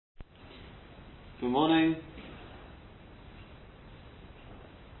Good morning.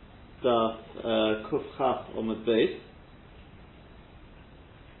 Daf Kuf Chaf Omid Beis.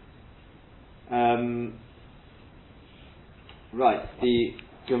 Right, the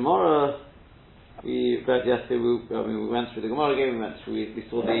Gemara we read yesterday. We went through the Gemara again. We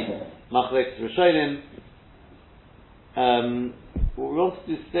saw the Machlekes Rishonim. What we wanted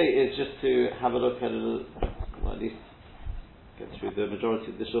to do today is just to have a look at at least get through the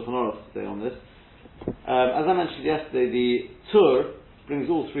majority of the Shulchan Aruch today on this. As I mentioned yesterday, the Tur brings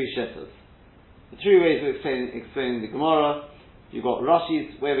all three Shettas. The three ways of explaining the Gemara. You've got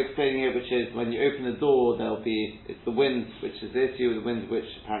Rashi's way of explaining it, which is when you open the door, it's the wind which is the issue, the wind which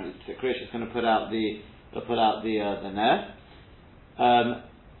apparently Krish is going to put out the Ner.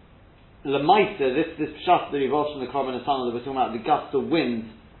 Lamaisa, this Pshat, the Rivosh and the Korban Netanel that we're talking about, the gust of wind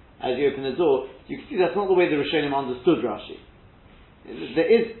as you open the door, you can see that's not the way the Rishonim understood Rashi. There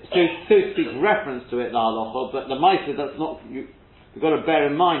is, so to speak, reference to it, La Halacha, but Lamaisa, that's not, you've got to bear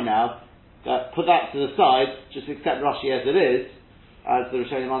in mind now, that put that to the side, just accept Rashi as it is, as the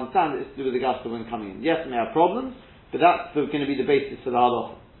Rishonim understand it, it's to do with the gust of wind coming in. Yes, it may have problems, but that's going to be the basis for the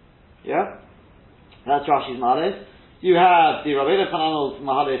Halacha. Yeah? That's Rashi's Mahalech. You have the Rabbi Hananel's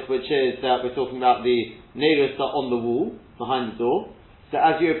Mahalech, which is that we're talking about the neiros on the wall, behind the door. So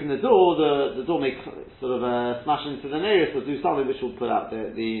as you open the door, the door may sort of smash into the neiros or do something which will put out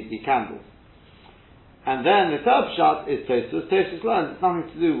the candles. And then the third pshat is Tosfos. Tosfos learns it's nothing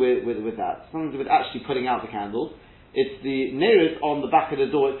to do with that. It's nothing to do with actually putting out the candles. It's the neiros on the back of the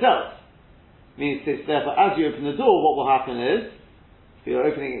door itself. Means therefore, as you open the door, what will happen is, if you're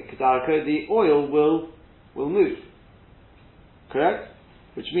opening it Kedarko, the oil will move. Correct?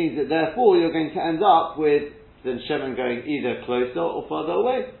 Which means that therefore you're going to end up with the Shemen going either closer or further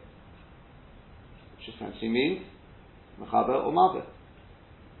away. Which essentially means Mechaber or Mavet.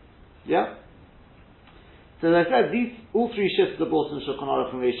 Yeah? So as I said, all three shifts are brought in Shulchan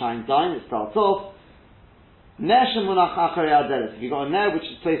Aruch and Reishayin Zayin. It starts off Ner shemunach acharei haderes. If you've got a ner which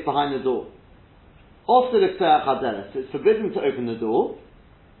is placed behind the door, after the Ktach haderes, it's forbidden to open the door.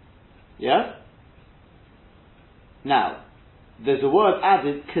 Yeah? Now, there's a word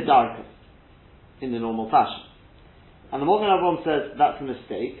added, kedarka, in the normal fashion. And the Magen Avraham says that's a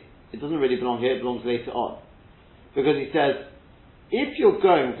mistake. It doesn't really belong here, it belongs later on. Because he says, if you're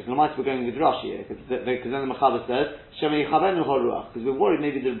going, because we're going with Rashi here, because then the Mechaber says, Shema yichavenu haruach, because we're worried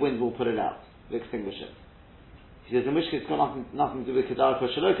maybe the wind will put it out, will extinguish it. He says, in which case it's got nothing to do with kedarka or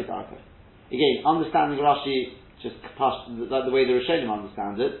shelo kedarka. Again, understanding Rashi, just the way the Rishonim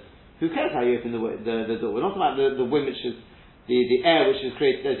understand it, who cares how you open the door? We're not talking about the wind which is the air which is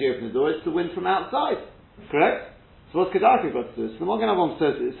created as you open the door, it's the wind from outside. Correct? So what's Kedarka got to do? So the Magen Avraham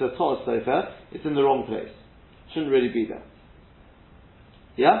says it's a Torah sofa, it's in the wrong place. Shouldn't really be there.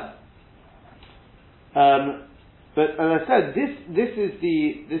 Yeah? But as I said, this is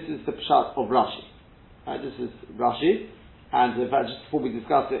the Pshat of Rashi. Right? This is Rashi, and in fact just before we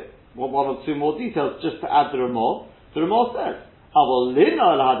discuss it, one or two more details, just to add the Ramah. The Ramah says, Aval lina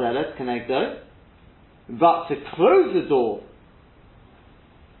al haderes kenegdo, but to close the door,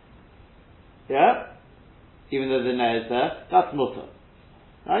 yeah, even though the ner is there, that's mutter,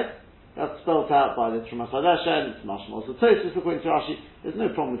 right? That's spelled out by the Trumas Hadesha, and it's mashmal. So Tosfos, according to Rashi, there's no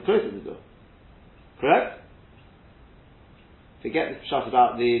problem with closing the door. Correct? Forget this pshat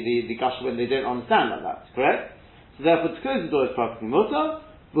about the gush when they don't understand like that. Correct? So therefore, to close the door is perfectly mutter.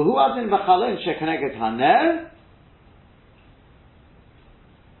 V'hu adin v'chalon shekeneged haner.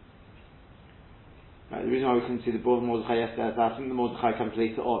 Right, the reason why we couldn't see the broad Mordechai yesterday is that I think the Mordechai comes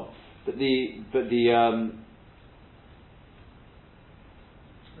later on. But the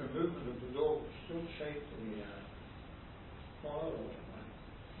movement of the door still shaped in the file.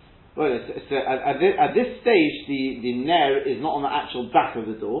 Well, so at this stage, the ner is not on the actual back of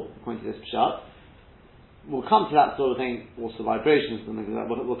the door, according to this pshat. We'll come to that sort of thing, also vibrations and things like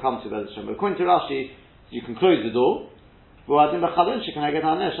that. We'll come to that. But according to Rashi, you can close the door. So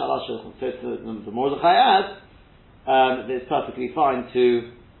the Mordechai adds that it's perfectly fine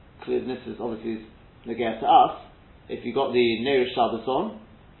to clear. This is obviously negate to us. If you've got the Nerish Shabbos on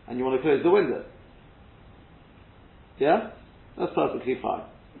and you want to close the window, yeah, that's perfectly fine.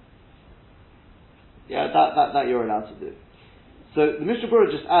 Yeah, that you're allowed to do. So the Mishnah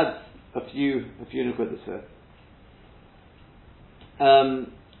Berurah just adds a few nukudas here.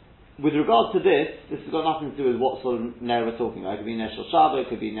 With regard to this has got nothing to do with what sort of ner we're talking about. It could be ner shel Shabbat, it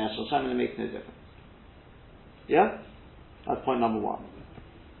could be ner shel Shemen, it makes no difference. Yeah? That's point number one.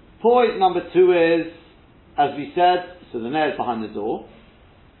 Point number two is, as we said, so the ner is behind the door.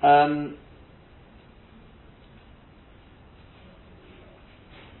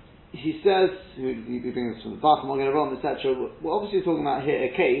 he says, he brings this from the Bach, etc. We're obviously talking about here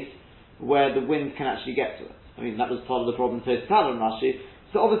a case where the wind can actually get to it. I mean, that was part of the problem to Tadam Rashi.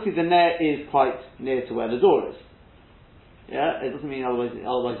 So obviously the ner is quite near to where the door is. Yeah, it doesn't mean otherwise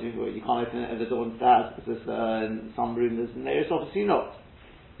you can't open it at the door and stairs because in some room there's ner. It's obviously not.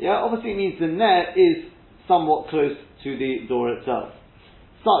 Yeah, obviously it means the ner is somewhat close to the door itself,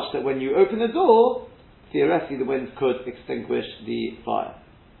 such that when you open the door, theoretically the wind could extinguish the fire.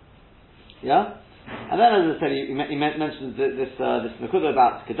 Yeah, and then as I said, he mentions this Nakuda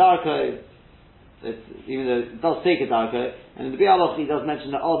about Kedarko. Even though it does take Kedarko, and in the Bialoch he does mention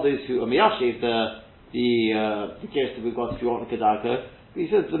that are those who are Miyashiv, the case that we've got if you want Kedarko. But he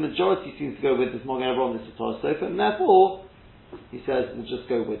says the majority seems to go with this Mogen Avram, this Torah Sofa, and therefore he says we'll just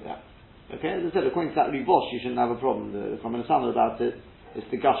go with that. Okay, as I said, according to that Rivosh, you shouldn't have a problem. The common Asana about it, it's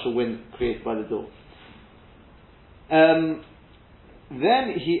the gush of wind created by the door.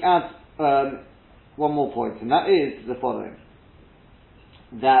 Then he adds one more point, and that is the following: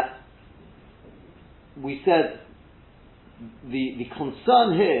 that we said the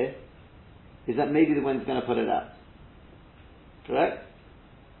concern here is that maybe the wind's going to put it out. Correct?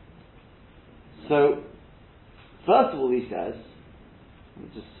 So, first of all, he says,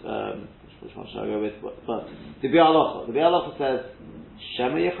 which one should I go with first? The Bialocha says,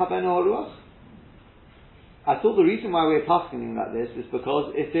 Shema Yechabenu Haruach. I thought the reason why we're paskening like this is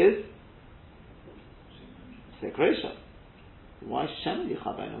because it is Sekresha. Why Shema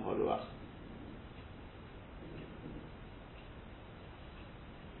Yechabenu Haruach?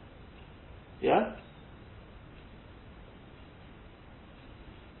 Yeah?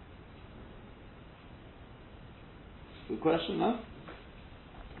 Good question, no?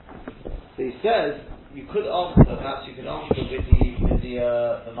 So he says, you could answer, perhaps you could answer with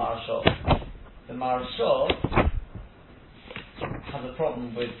the Marashal. The Marashal has a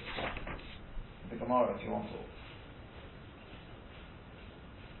problem with the Gemara, if you want to.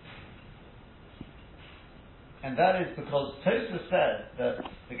 And that is because Tosfos said that,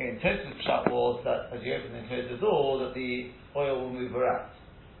 again, Tosfos' shot was that as you open and close the door, that the oil will move around.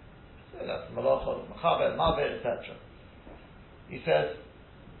 So that's Malachot, Machaber, Mabir, etc. He says,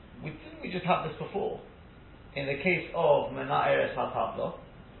 didn't we just have this before? In the case of Mena'eres HaTablo,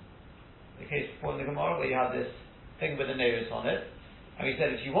 the case before in the Gemara where you have this thing with the Neris on it, and he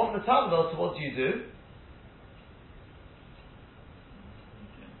said, if you want the Tablo, so what do?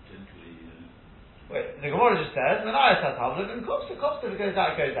 Wait, the Gemara just says, Mena'eres HaTablo, and Kopsa, if it goes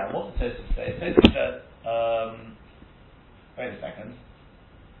down, it goes down. What does Tosfos say? Tosfos says, wait a second,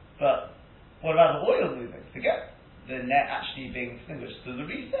 but what about the oil moving? Forget the net actually being extinguished. So the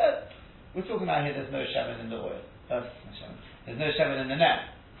Re said, we're talking about here, there's no shemen in the oil. There's no shemen in the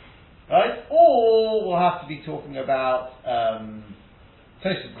net. Right? Or we'll have to be talking about,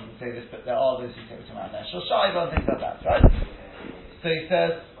 Tosfos doesn't say this, but there are those who say we're talking about there. Shoshaiva and things like that, right? So he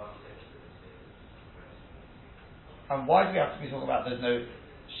says, and why do we have to be talking about there's no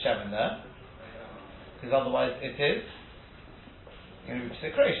shemen there? Because otherwise it is going to be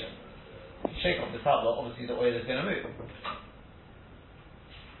secretion. If you shake off the tablet, obviously the oil is going to move.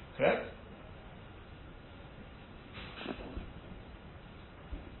 Correct?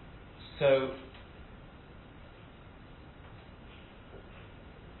 So,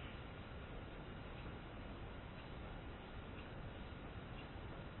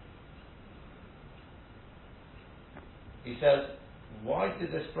 he says, why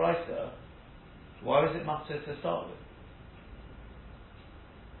did this Brisa, why was it matzah to start with?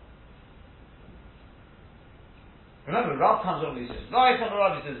 Remember, Rav comes along and he says, right,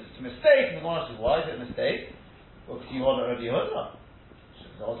 Rav says it's a mistake, and the one says, why is it a mistake? Well, because you hold it already heard that.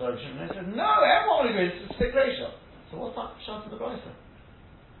 He says, no, everyone agrees it's a stick ratio. So what's that shot to the Brisa?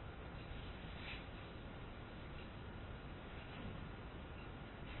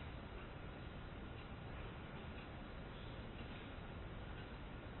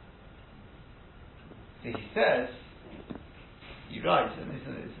 See, he says, you're right, and this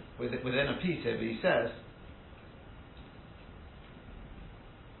is within a piece here, but he says,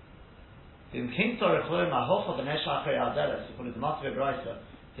 according to the Matzah Brisa,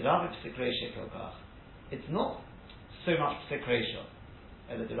 it's not so much psik ratio.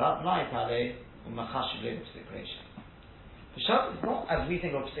 It's not as we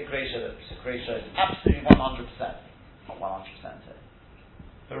think of psik ratio, that psik ratio is absolutely 100%, not 100%.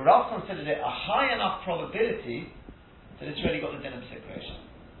 But Rav considered it a high enough probability that it's really got the din of psik ratio.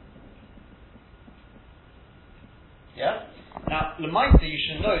 Yeah? Now, Lemaita, you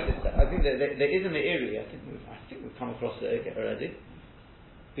should know that I think that there is an area, I think we've come across it already,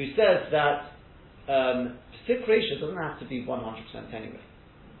 who says that psik ratio doesn't have to be 100% anyway.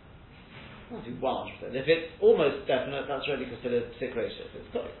 not do 100%. If it's almost definite, that's really considered psik ratio. If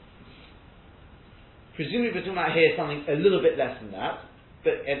it's got presumably we're talking about here something a little bit less than that,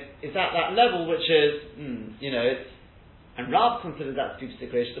 but it's at that level which is, it's, and Rav considered that to be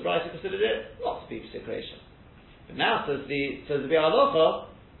psik ratio, the Brisa considered it not to be psik ratio. But now says the Bi'alocha,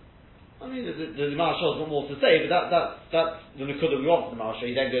 I mean, the Marshal has got more to say, but that's the Nakuda we want from the Marshal.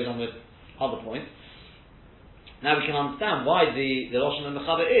 He then goes on with other points. Now we can understand why the Lashon and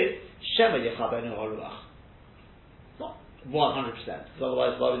Mechaber is Shema Yechaber no Haruach. It's not 100%, because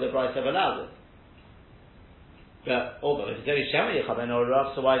otherwise why would the Brisa have allowed it? But although if it's only Shema Yechaber no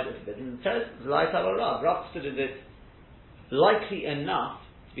Haruach, so why is it forbidden? It says Light Haruach. Rav considered it likely enough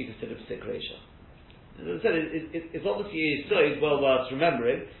to be considered psik ratio. As I said, it's obviously still well worth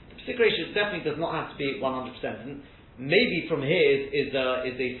remembering. The psik ratio definitely does not have to be 100%. And maybe from here is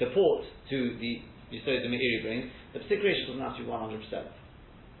a support to the Yisod the Meiri brings. The psik ratio doesn't have to be 100%.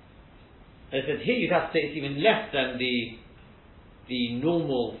 As I said, here you'd have to say it's even less than the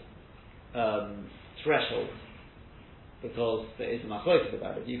normal threshold, because there is a machlokes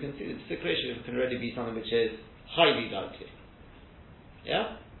about it. You can see that the psik ratio can already be something which is highly likely.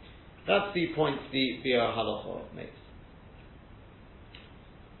 Yeah? That's the point the Biur Halacha makes.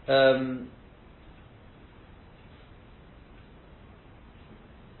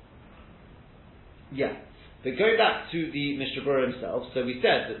 Yeah. But going back to the Mishnah Berurah himself, so we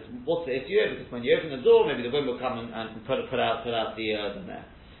said that what's the issue? Because when you open the door, maybe the wind will come and put out the mare.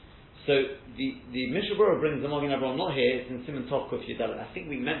 So the Mishnah Berurah brings the Magen Avraham not here, it's in Simon Tov Kuf Yudal. I think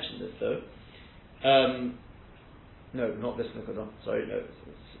we mentioned this though. No, not this Nekudah. Sorry, no,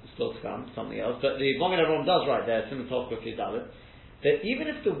 it's still to come, something else. But the Magen Avraham does write there, Simon Tov Kuf Yudal, that even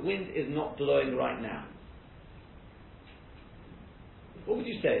if the wind is not blowing right now, what would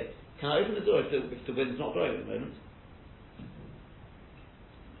you say? Can I open the door if the wind's not blowing at the moment?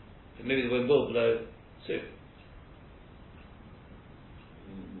 So maybe the wind will blow soon.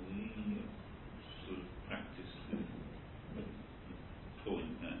 We sort of practice the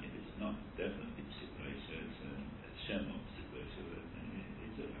point that if it's not definitely psik ratio, it's a Shema psik ratio, then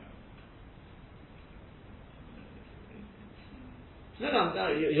it's allowed. No,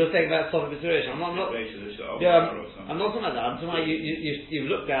 you're saying about soft consideration. I'm not talking about that. I'm talking about you've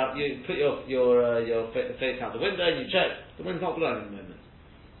looked out, you put your face out the window, and you check. The wind's not blowing at the moment.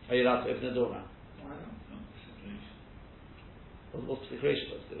 Are you allowed to open the door now? Why not? What's the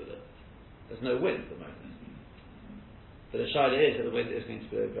creation got to do with it? There's no wind at the moment. But the shayla is that the wind is going to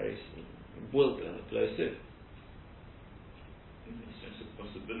blow will blow soon. It's just a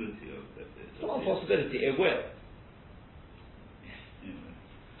possibility of that. It's not a possibility, it will.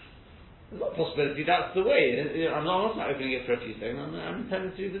 There's not a possibility, that's the way. I'm not opening it for a few seconds, I'm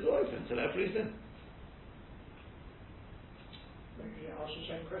intending to leave the door open until everybody's in. Maybe you ask the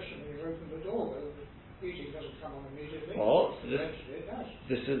same question when you open the door, whether the heating doesn't come on immediately. Well, so Eventually it does.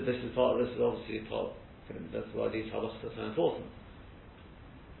 this is obviously part, that's why these halachas are so important.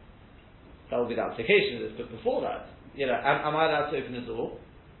 That will be the application of this, but before that, am I allowed to open the door?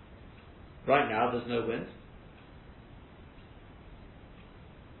 Right now, there's no wind.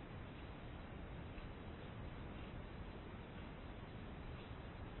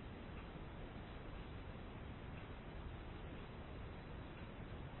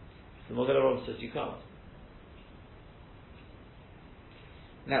 The Magen Avraham says you can't.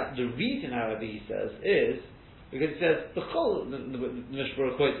 Now, the reason, however, he says is because he says the Mishnah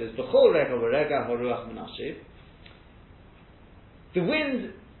Berurah quote says B'chol rega v'rega haruach menashiv. The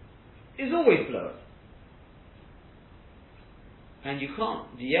wind is always blowing, and you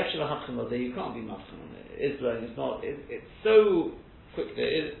can't. The yefshel hachim there, you can't be mafchim on it. It is blowing. It's not. It's so quick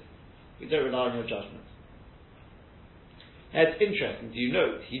that we don't rely on your judgment. Now, it's interesting, do you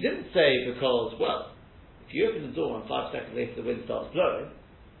note, he didn't say because, if you open the door and 5 seconds later the wind starts blowing,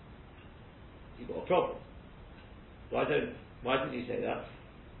 you've got a problem. Why didn't he say that?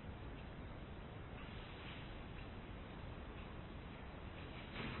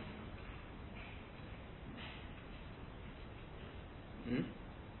 The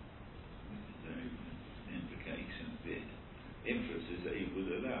implication, the inference is that he would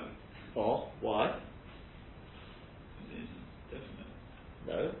allow it. Or, why? It isn't definite.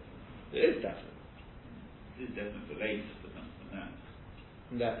 No, it is definite. It is definite for later, but not for now.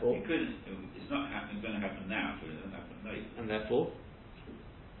 And therefore? It's not going to happen now, but it'll happen later. And therefore?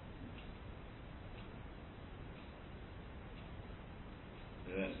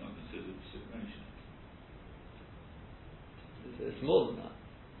 So that's not considered separation. It's more than that.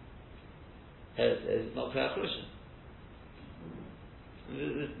 It's not fair Christian.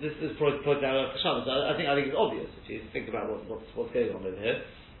 This is pointed out by Chasham. So I think it's obvious if you think about what's going on over here.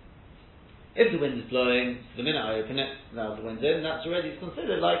 If the wind is blowing, the minute I open it, now the wind's in, that's already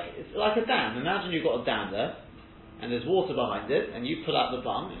considered it's like a dam. Imagine you've got a dam there, and there's water behind it, and you pull out the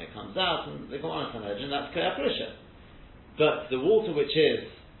bung, and it comes out, and they come on edge, and that's K'ya Perisha. But the water which is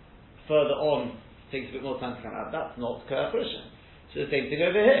further on, takes a bit more time to come out, that's not K'ya Perisha. So the same thing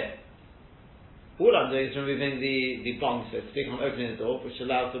over here. All I'm doing is removing the bung, so to speak, I'm opening the door, which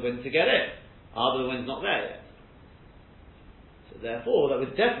allows the wind to get in. But the wind's not there yet. So therefore, that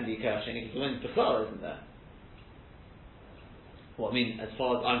would definitely be K'ya Sheni, because the wind's Bechal isn't there. Well, I mean, as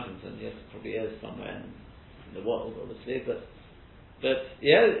far as I'm concerned, yes, it probably is somewhere in the world, obviously, but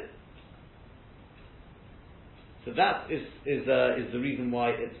yeah. So that is the reason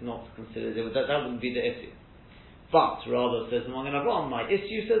why it's not considered. That wouldn't be the issue. But rather, says the Magen Avraham, my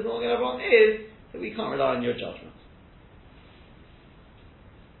issue, says the Magen Avraham, is that we can't rely on your judgment.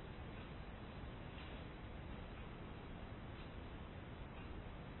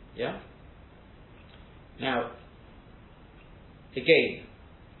 Yeah. Now, again,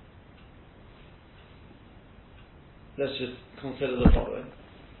 let's just consider the following.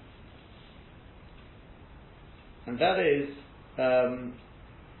 And that is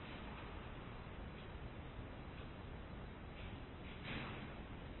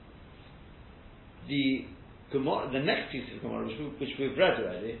the Gemara, the next piece of Gemara, which we've read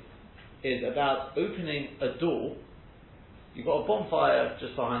already, is about opening a door. You've got a bonfire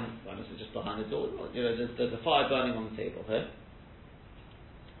just behind the door. There's a fire burning on the table here,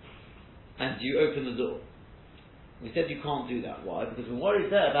 and you open the door. We said you can't do that. Why? Because we're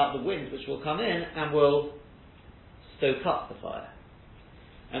worried there about the wind which will come in and will stoke up the fire.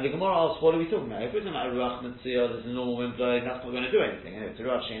 And the Gemara asks, what are we talking about? If we're talking about a Ruach Metzia, there's a normal wind blowing, that's not going to do anything. If it's a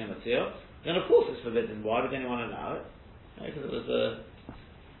Ruach Sheina Metzia, then of course it's forbidden. Why would anyone allow it? Because it was a...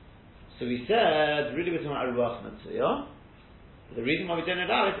 So we said, really we're talking about a Ruach Metzia. The reason why we don't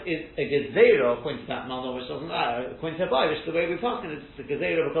allow it is a Gezerah, according to that Malno, which doesn't allow it. According to Abayish, the way we're talking it's a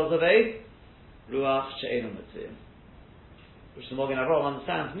Gezerah because of a Ruach Sheina Metzia. Which the Magen Avraham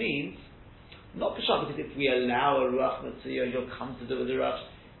understands means not Peshat, because if we allow a Ruach Metzia, you'll come to do with the Ruach.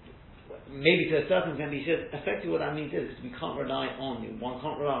 Maybe to a certain extent, he says, effectively what that means is we can't rely on you. One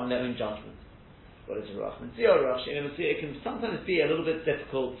can't rely on their own judgment. What is a Ruach Metzia or Ruach Sheina Metzia? It can sometimes be a little bit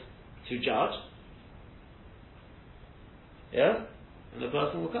difficult to judge. Yeah? And the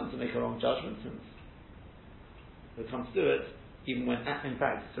person will come to make a wrong judgment and will come to do it, even when in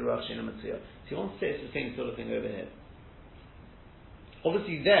fact it's a Ruach Sheina Metzia. So he wants to say it's the same sort of thing over here.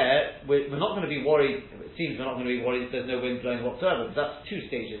 Obviously there, we're not going to be worried, it seems we're not going to be worried if there's no wind blowing whatsoever, because that's 2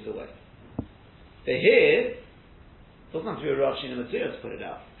 stages away. But here, it doesn't have to be a Ruach Sheina Metzia to put it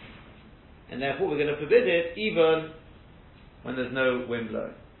out. And therefore we're going to forbid it even when there's no wind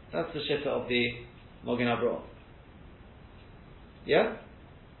blowing. That's the shitta of the Magen Avraham. Yeah?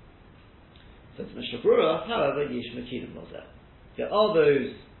 So it's Mishnah Berurah, however, Yesh Mekidim Lozeh. There are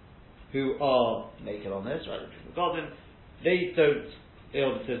those who are naked on this, right? The garden, they don't.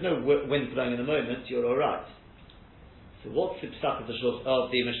 There's no wind blowing in the moment, you're alright. So what's the psak of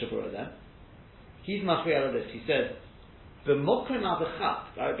the Mishnah Berurah then? He's mashri out of this. He says, "B'mokom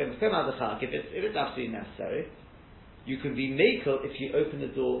adachak, right? B'mokom adachak. If it's absolutely necessary, you can be makel if you open the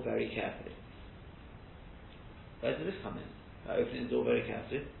door very carefully." Where does this come in? By opening the door very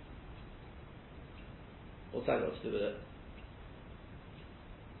carefully. What's that got to do with it?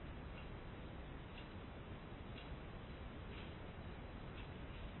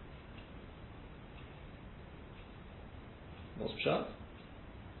 What's pshat?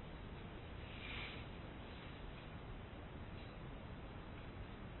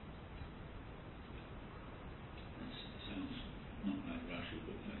 Sounds not like Rashi,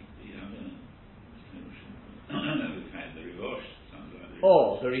 but like the other we've had the Rivosh. Sounds like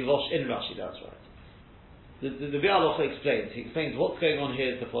the Rivosh in Rashi, that's right. The Bialocha explains. He explains what's going on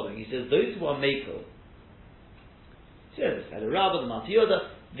here is the following. He says those who are Mekel, he says the Rabbah, the Matiyoda,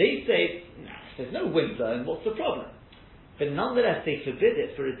 they say, there's no wind blowing, what's the problem? But nonetheless they forbid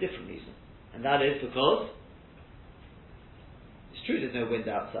it for a different reason. And that is because it's true there's no wind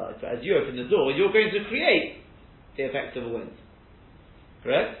outside, but as you open the door, you're going to create the effect of a wind.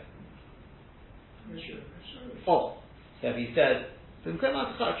 Correct? So he says, you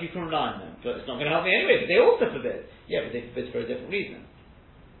can rely on them, but it's not going to help me anyway, but they also forbid. Yeah, but they forbid for a different reason.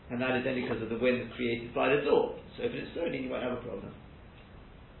 And that is only because of the wind created by the door. So open it slowly and you won't have a problem.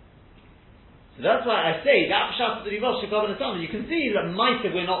 So that's why I say that Pshat of the Rivosh you can see that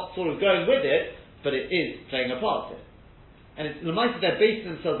Maita we're not sort of going with it, but it is playing a part here. And it's, the Maita they're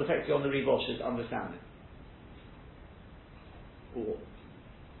basing themselves effectively on the Rivosh's understanding. Or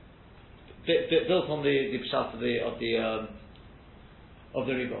built on the Pshat of the of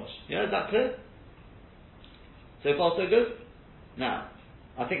the Ribosh. Yeah, is that clear? So far so good? Now,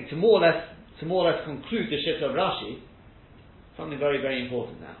 I think to more or less conclude the Shitta of Rashi, something very, very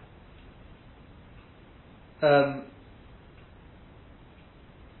important now.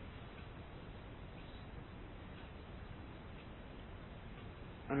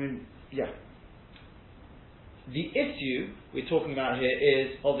 The issue we're talking about here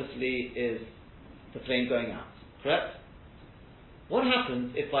is the flame going out, correct? What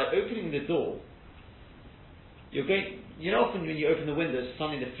happens if by opening the door, often when you open the windows,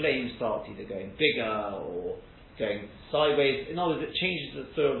 suddenly the flame starts either going bigger or going sideways. In other words, it changes the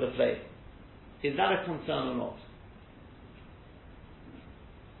flow of the flame. Is that a concern or not?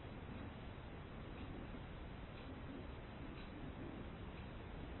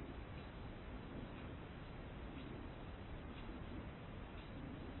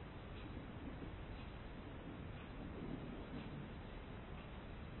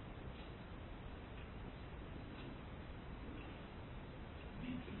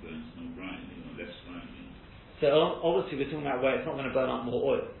 So obviously we're talking about where it's not going to burn up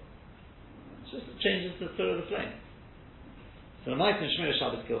more oil. It's just it changes the flow of the flame. So the Ma'aser Shmira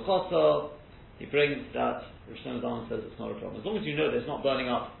Shabbos Kilchoso, he brings that Rosh Hashanah says it's not a problem. As long as you know that it's not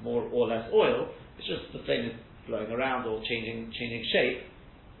burning up more or less oil, it's just the flame is blowing around or changing shape,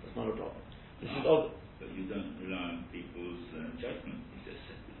 it's not a problem. But you don't rely on people's judgment, you just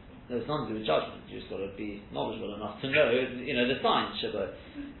said before. No, it's nothing to do with judgment. You just got to be knowledgeable enough to know, the signs,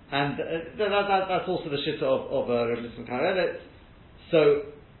 and that's also the shitta of Rabbi Nicson Karevet. So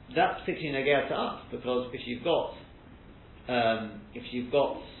that's particularly negaya to us, because if you've got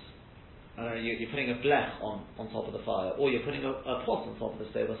you're putting a blech on top of the fire, or you're putting a pot on top of the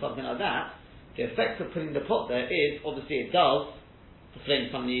stove, or something like that, the effect of putting the pot there is obviously the flame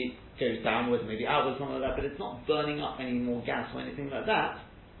suddenly goes downwards, maybe outwards, something like that, but it's not burning up any more gas or anything like that.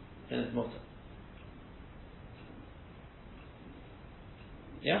 Then it's mutter.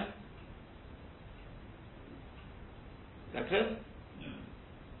 Yeah? Is that clear? No.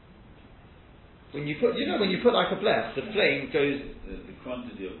 When you put like a blech, the flame goes. The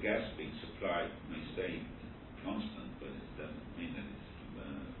quantity of gas being supplied may stay constant, but it doesn't mean that it's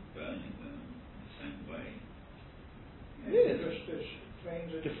burning them the same way. Yeah.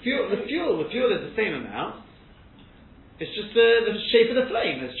 The fuel is the same amount. It's just the shape of the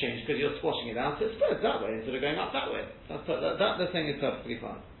flame has changed because you're squashing it out, so it spreads that way instead of going up that way. That thing is perfectly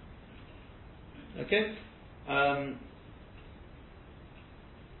fine. Okay? That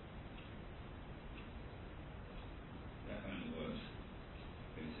only works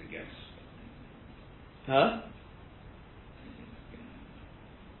if it's a gas. Huh?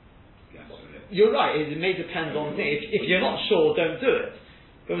 Gas or electric. You're right, it may depend on things. If you're not sure, don't do it.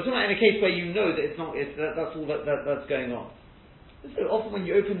 But we're talking about in a case where you know that it's not, that's all that's going on. So often when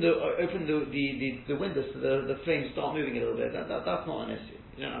you open the windows, the flames start moving a little bit. That's not an issue.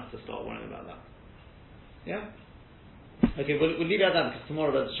 You don't have to start worrying about that. Yeah. Okay, we'll leave it at that because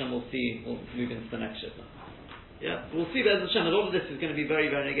tomorrow, Bez Hashem, we'll move into the next shift. Yeah, we'll see, Bez Hashem. A lot of this is going to be very,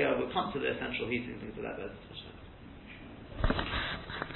 very negative. We'll come to the essential heating things of that, Bez Hashem.